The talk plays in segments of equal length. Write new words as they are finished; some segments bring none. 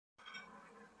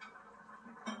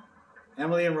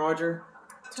Emily and Roger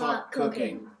Talk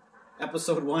Cooking.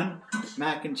 Episode 1,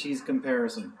 Mac and Cheese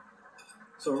Comparison.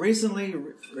 So recently,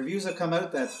 reviews have come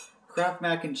out that Kraft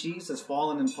Mac and Cheese has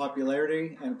fallen in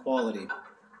popularity and quality.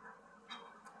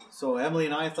 So Emily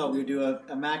and I thought we'd do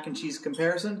a mac and cheese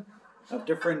comparison of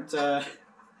different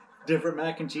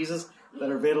mac and cheeses that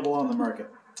are available on the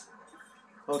market.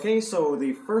 Okay, so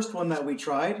the first one that we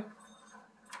tried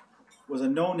was a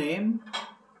No Name,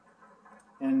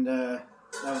 and that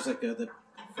was like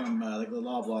from the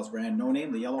Loblaws brand, No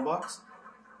Name, the yellow box.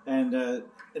 And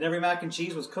every mac and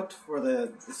cheese was cooked for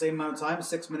the same amount of time,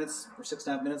 6 minutes or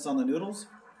 6.5 minutes on the noodles,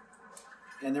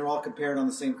 and they're all compared on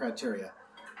the same criteria.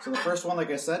 So the first one,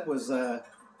 like I said, was the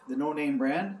No Name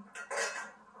brand.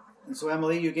 And so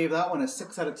Emily, you gave that one a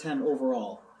 6 out of 10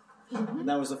 overall. Mm-hmm. And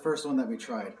that was the first one that we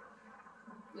tried.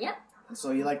 Yep. And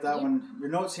so you like that one. Your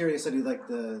notes here, you said you liked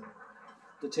the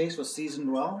taste was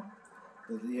seasoned well.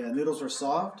 The noodles were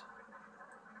soft.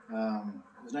 It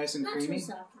was nice and creamy. Not too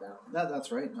soft, though.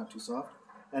 That's right, not too soft.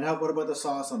 And what about the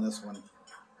sauce on this one?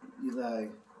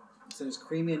 You said it's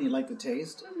creamy and you like the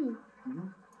taste? Mm-hmm. Mm-hmm.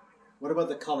 What about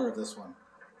the color of this one?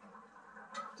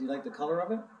 Do you like the color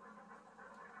of it?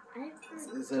 I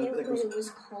forget what it was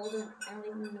called, and I don't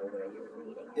even know where you're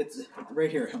reading it. It's right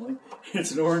here, Emily.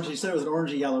 It's an orange. You said it was an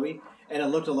orangey yellowy, and it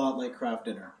looked a lot like Kraft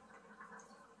Dinner.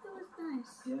 It was nice.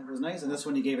 Yeah, it was nice, and this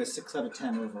one you gave a 6 out of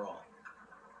 10 overall.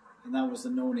 And that was the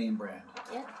No Name brand.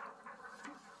 Yep.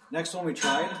 Next one we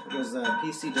tried was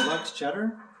PC Deluxe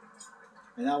Cheddar.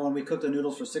 And that one we cooked the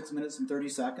noodles for 6 minutes and 30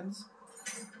 seconds.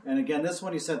 And again, this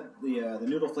one you said the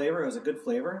noodle flavor has a good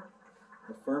flavor.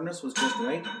 The firmness was just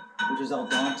right, which is al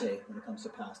dente when it comes to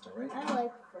pasta, right? I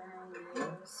like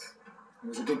firmness. It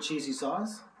was a good cheesy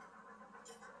sauce.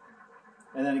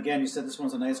 And then again, you said this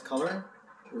one's a nice color.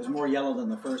 It was more yellow than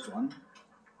the first one.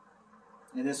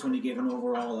 And this one you gave an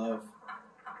overall of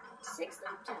 6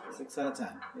 out of 10. 6 out of 10,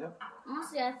 yep.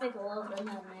 Honestly, I think a lot of them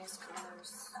have nice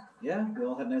colors. Yeah, they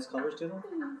all had nice colors to them?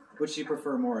 Mm-hmm. Which do you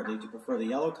prefer more? Do you prefer the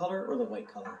yellow color or the white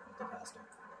color of the pasta?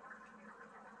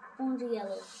 Orangey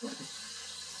yellow.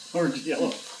 Orange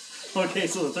yellow. Okay,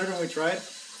 so the third one we tried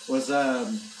was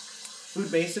Food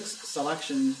Basics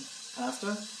Selection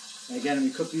Pasta. And again, we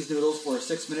cooked these noodles for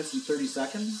 6 minutes and 30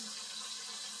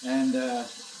 seconds. And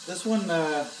this one,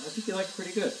 I think you liked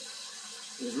pretty good.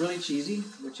 It was really cheesy,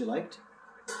 which you liked.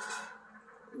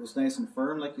 It was nice and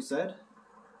firm, like you said.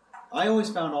 I always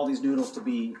found all these noodles to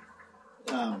be,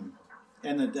 and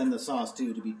the sauce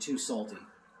too, to be too salty.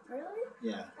 Really?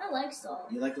 Yeah. I like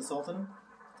salt. You like the salt in them?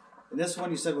 And this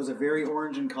one you said was a very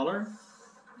orange in color,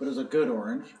 but it was a good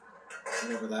orange,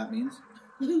 whatever that means.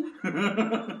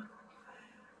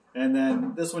 And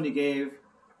then this one you gave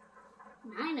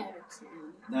 9 out of 10.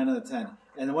 9 out of 10.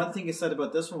 And the one thing you said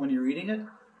about this one when you're eating it,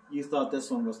 you thought this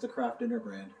one was the Kraft Dinner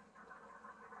brand.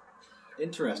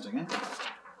 Interesting, eh?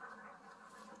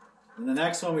 And the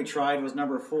next one we tried was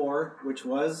number 4, which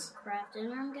was Kraft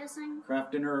Dinner, I'm guessing?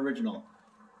 Kraft Dinner Original.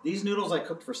 These noodles I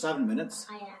cooked for 7 minutes.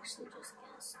 I actually just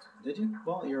guessed. Did you?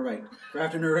 Well, you're right.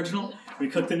 Kraft Dinner Original. We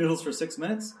cooked the noodles for 6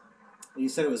 minutes. You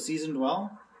said it was seasoned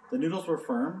well. The noodles were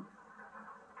firm.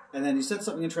 And then you said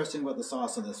something interesting about the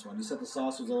sauce on this one. You said the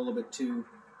sauce was a little bit too...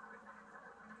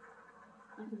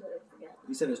 I completely forget.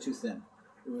 You said it was too thin.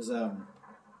 It was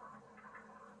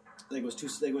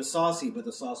it was saucy, but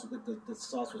the sauce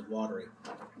was watery.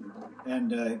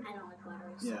 And I don't like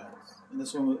watery sauce. yeah, and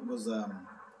this one was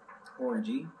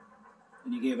orangey.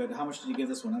 And you gave it, how much did you give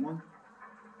this one, Emily?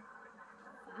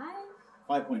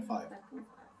 5? 5.5. 5.5.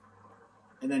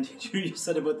 And then you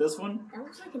said about this one? That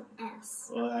looks like an S.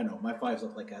 Well, I know, my 5s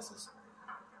look like S's.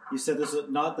 You said this is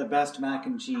not the best mac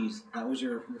and cheese. That was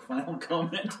your final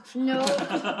comment? No.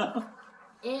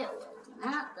 It was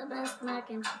not the best mac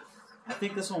and cheese. I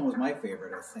think this one was my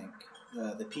favorite, I think.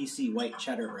 The PC White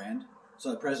Cheddar brand.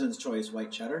 So the President's Choice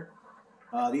White Cheddar.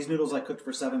 These noodles I cooked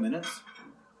for 7 minutes.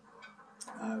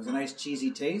 It was a nice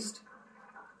cheesy taste.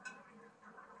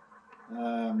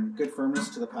 Good firmness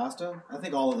to the pasta. I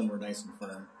think all of them were nice and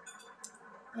firm.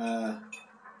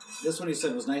 This one he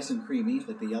said was nice and creamy,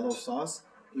 like the yellow sauce.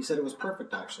 He said it was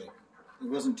perfect, actually. It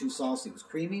wasn't too saucy. It was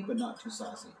creamy, but not too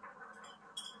saucy.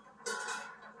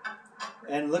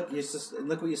 And look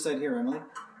what you said here, Emily.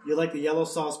 You like the yellow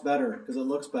sauce better because it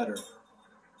looks better.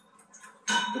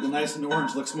 But the nice and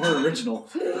orange looks more original.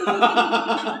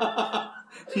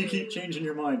 You keep changing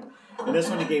your mind. And this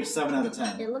one you gave 7 out of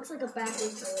 10. It looks like a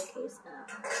backwards lowercase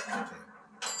F.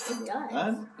 Okay. It does.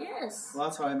 That? Yes. Well,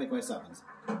 that's how I make my 7s.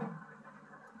 In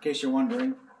case you're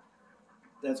wondering,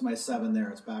 that's my 7 there.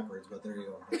 It's backwards, but there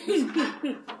you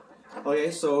go.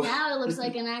 Okay, so... Now it looks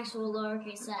like an actual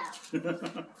lowercase f.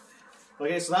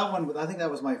 Okay, so that one, I think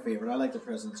that was my favorite. I like the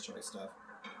President's Choice stuff.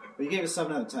 But you gave it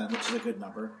 7 out of 10, which is a good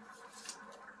number.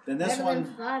 Then this Better one...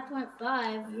 than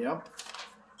 5.5. Yep.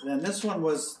 And then this one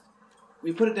was...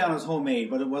 We put it down as homemade,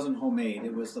 but it wasn't homemade.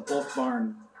 It was the Bulk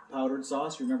Barn powdered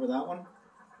sauce. You remember that one?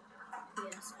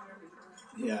 Yes, I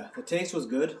remember. Yeah. The taste was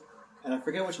good. And I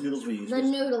forget which noodles we used. The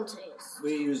noodle taste.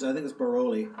 We used, I think it's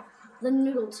Baroli. The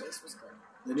noodle taste was good.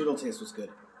 The noodle taste was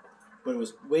good. But it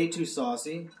was way too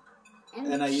saucy.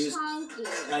 And I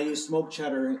chunky. used smoked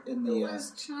cheddar in the... It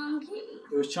was chunky.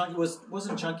 It was chunky. It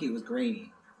wasn't chunky. It was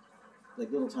grainy.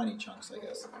 Like little tiny chunks, I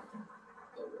guess.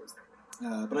 It was.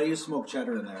 But I used smoked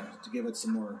cheddar in there to give it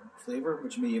some more flavor,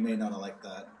 which you may not have liked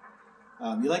that.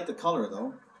 You like the color,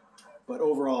 though. But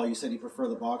overall, you said you prefer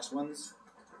the box ones.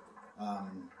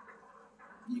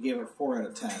 You gave it 4 out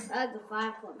of 10. I like the 5.5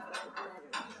 better.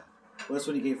 Yeah. Well, this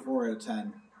one you gave 4 out of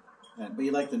 10. But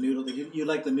you like the noodle. You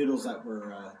like the noodles that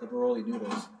were the Baroli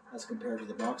noodles as compared to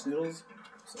the box noodles.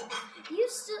 So You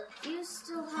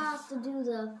still have to do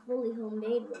the fully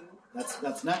homemade one.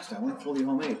 that's next. I went fully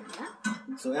homemade.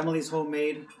 Yeah. So Emily's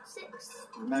homemade 6.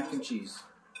 mac and cheese.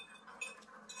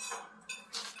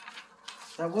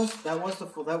 That was the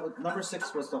full. Number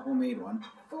 6 was the homemade one.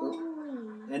 Fully.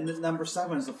 And number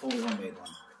 7 is the fully homemade one.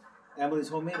 Emily's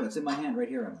homemade one. It's in my hand right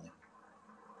here, Emily.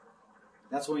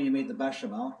 That's when you made the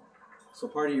bechamel. So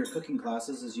part of your cooking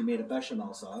classes is you made a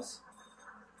bechamel sauce.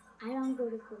 I don't go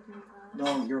to cooking class.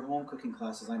 No, your home cooking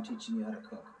classes. I'm teaching you how to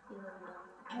cook. You haven't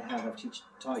done I have.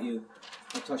 Taught you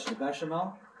the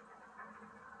bechamel.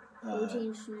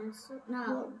 protein schnitzel?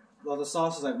 No. Well, the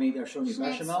sauces I've made, I've shown you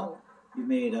Schnitzel. bechamel. You've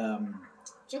made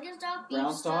Chicken stock, beef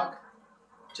brown stock,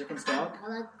 chicken stock. I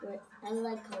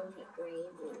like calling it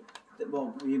gravy.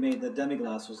 Well, you made the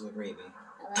demi-glace was the gravy.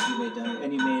 I You like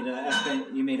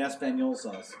made you made Espanol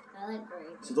sauce. I like gravy.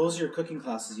 So those are your cooking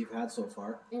classes you've had so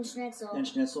far. And schnitzel. And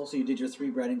schnitzel. So you did your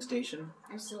 3 breading station.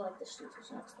 I still like the schnitzel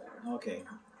sauce better. Okay.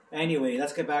 Anyway,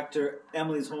 let's get back to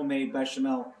Emily's homemade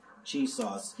bechamel cheese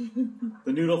sauce.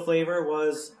 The noodle flavor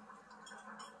was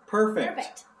perfect.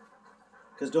 Perfect.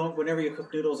 Because whenever you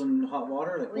cook noodles in hot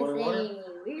water, like With water, a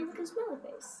weird looking smiley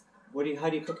face. how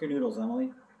do you cook your noodles,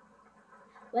 Emily?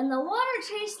 When the water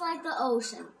tastes like the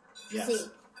ocean. Yes.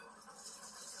 See.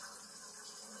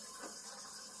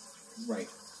 Right.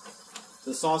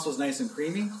 The sauce was nice and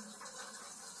creamy.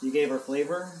 You gave her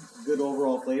flavor, good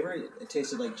overall flavor. It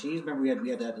tasted like cheese. Remember, we had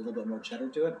to add a little bit more cheddar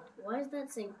to it. Why does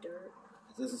that say dirt?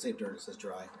 It doesn't say dirt. It says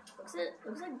dry.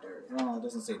 Looks like dirt. No, it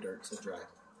doesn't say dirt. It says dry.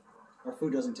 Our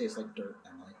food doesn't taste like dirt,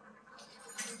 Emily.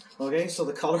 Okay, so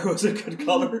the color was a good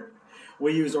color.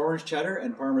 We used orange cheddar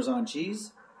and Parmesan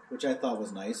cheese, which I thought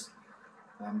was nice.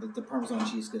 The Parmesan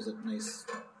cheese gives it nice,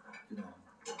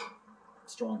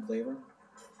 strong flavor.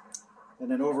 And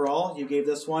then overall, you gave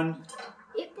this one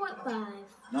 8.5.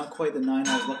 not quite the 9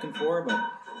 I was looking for, but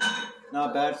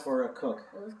not bad for a cook.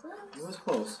 It was close. It was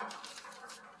close.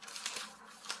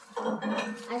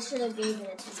 I should have gave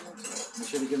it a 10 out of 10. You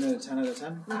should have given it a 10 out of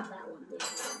 10? Not that one, the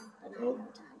other one. A 9 out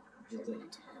of 10. Should have been a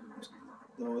 10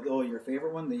 out of 10. Oh, your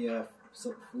favorite one, the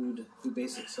food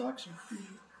basic selection.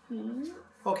 Mm-hmm.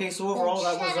 Okay, so overall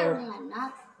The cheddar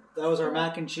that one, was our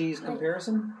mac and cheese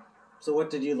comparison. So what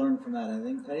did you learn from that?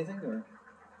 Anything or?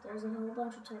 There's a whole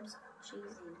bunch of types of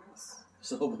cheesiness.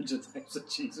 There's a whole bunch of types of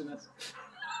cheesiness.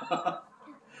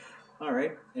 All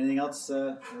right. Anything else?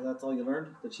 That's all you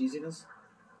learned? The cheesiness?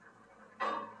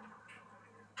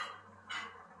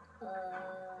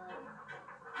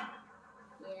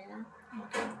 Yeah.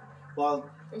 Okay. Well,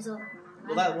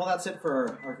 that's it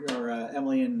for our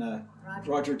Emily and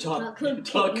Roger talk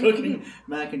cooking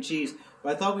mac and cheese.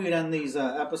 But I thought we would end these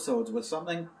episodes with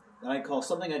something that I call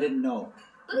something I didn't know.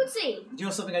 Bootsy! Do you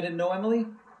know something I didn't know, Emily?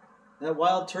 That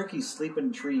wild turkeys sleep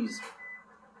in trees.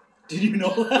 Did you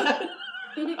know that?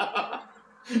 But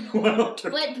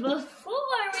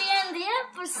before we end the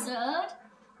episode,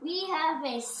 we have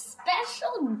a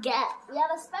special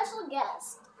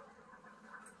guest.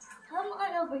 Come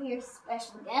on over here,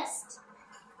 special guest.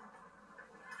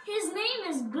 His name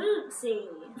is Bootsy.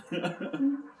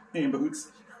 Hey,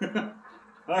 Boots.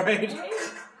 All right.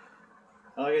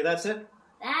 Okay, that's it.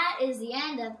 That is the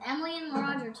end of Emily and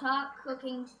Roger Talk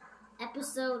Cooking,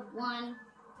 Episode 1,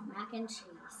 Mac and Cheese.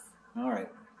 All right.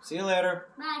 See you later.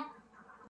 Bye.